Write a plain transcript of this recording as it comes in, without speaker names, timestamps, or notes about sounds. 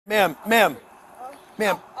Ma'am,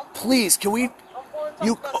 please, can we,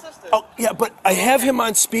 you, oh, yeah, but I have him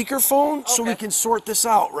on speakerphone so we can sort this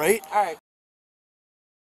out, right? All right.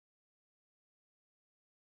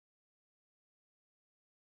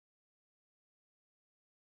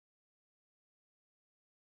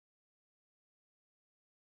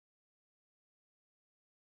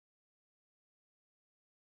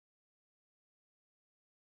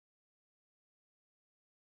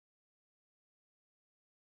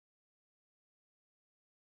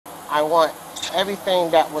 I want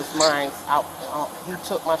everything that was mine out. He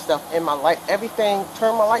took my stuff in my light, everything,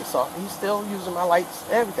 turned my lights off. He's still using my lights,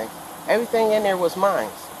 everything. Everything in there was mine.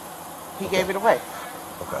 He gave it away.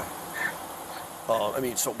 Okay. I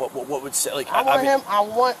mean, so what would say, like... I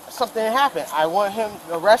want something to happen. I want him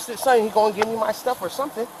arrested, something. He's going to give me my stuff or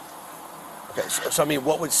something. Okay, so I mean,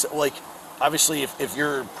 what would, like, obviously, if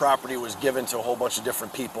your property was given to a whole bunch of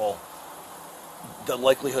different people, the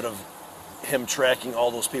likelihood of him tracking all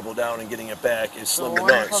those people down and getting it back is slim to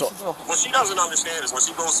none. So what she doesn't understand is when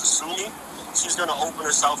she goes to sue me, she's going to open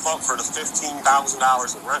herself up for the $15,000 in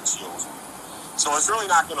rent she owes me. So it's really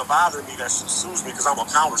not going to bother me that she sues me because I'm a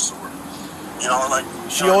countersuer. You know, like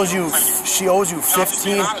she owes you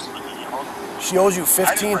 $15,000. She owes you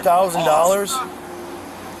 $15,000.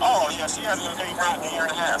 Oh yeah, she hasn't paid rent in a year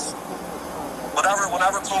and a half.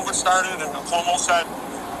 Whenever COVID started and Cuomo said,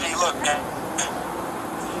 "Hey, look, man,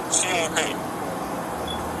 she ain't paid."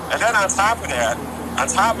 And then on top of that,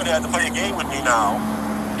 to play a game with me now,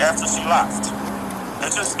 after she left,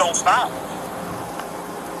 it just don't stop.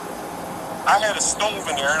 I had a stove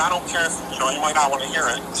in there, and I don't care if, you might not want to hear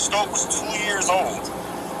it. The stove was 2 years old.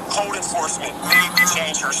 Code enforcement made me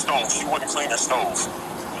change her stove. She wouldn't clean her stove.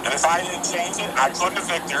 And if I didn't change it, I couldn't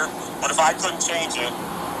evict her. But if I couldn't change it,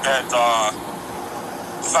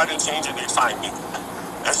 they'd fine me.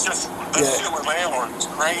 That's just, this shit with landlords is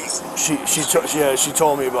crazy. She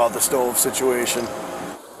told me about the stove situation.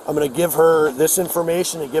 I'm going to give her this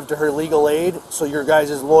information and give to her legal aid so your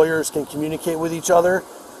guys' lawyers can communicate with each other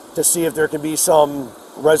to see if there can be some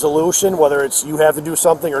resolution, whether it's you have to do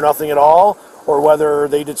something or nothing at all, or whether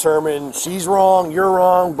they determine she's wrong, you're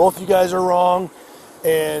wrong, both you guys are wrong,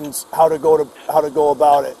 and how to go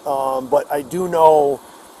about it. But I do know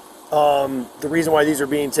the reason why these are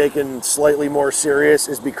being taken slightly more serious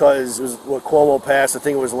is because it was what Cuomo passed, I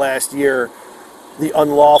think it was last year, the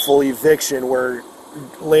unlawful eviction, where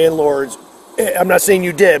landlords, I'm not saying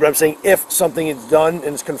you did, but I'm saying if something is done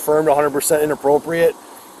and it's confirmed 100% inappropriate,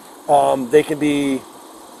 they can be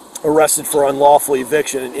arrested for unlawful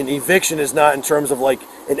eviction. And eviction is not in terms of like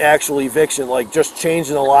an actual eviction, like just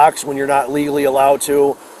changing the locks when you're not legally allowed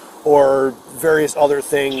to, or various other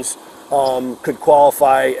things could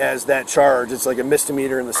qualify as that charge. It's like a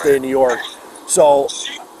misdemeanor in the state of New York. So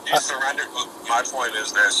she surrendered. My point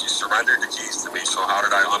is that she surrendered the keys to me. So how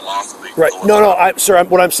did I unlawfully? Right. No. Sir,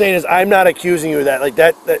 what I'm saying is I'm not accusing you of that. Like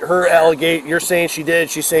that her allegate. You're saying she did.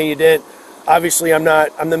 She's saying you didn't. Obviously, I'm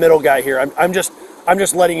not. I'm the middle guy here. I'm just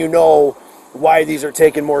letting you know why these are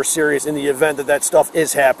taken more serious in the event that stuff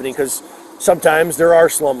is happening. Because sometimes there are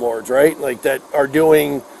slumlords, right? Like that are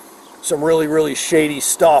doing some really, really shady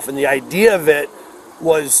stuff. And the idea of it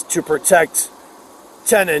was to protect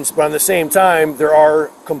tenants, but on the same time, there are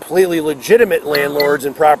completely legitimate landlords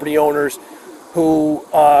and property owners who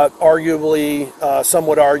arguably, some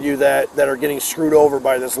would argue that are getting screwed over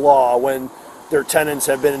by this law when their tenants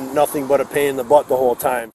have been nothing but a pain in the butt the whole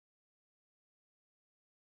time.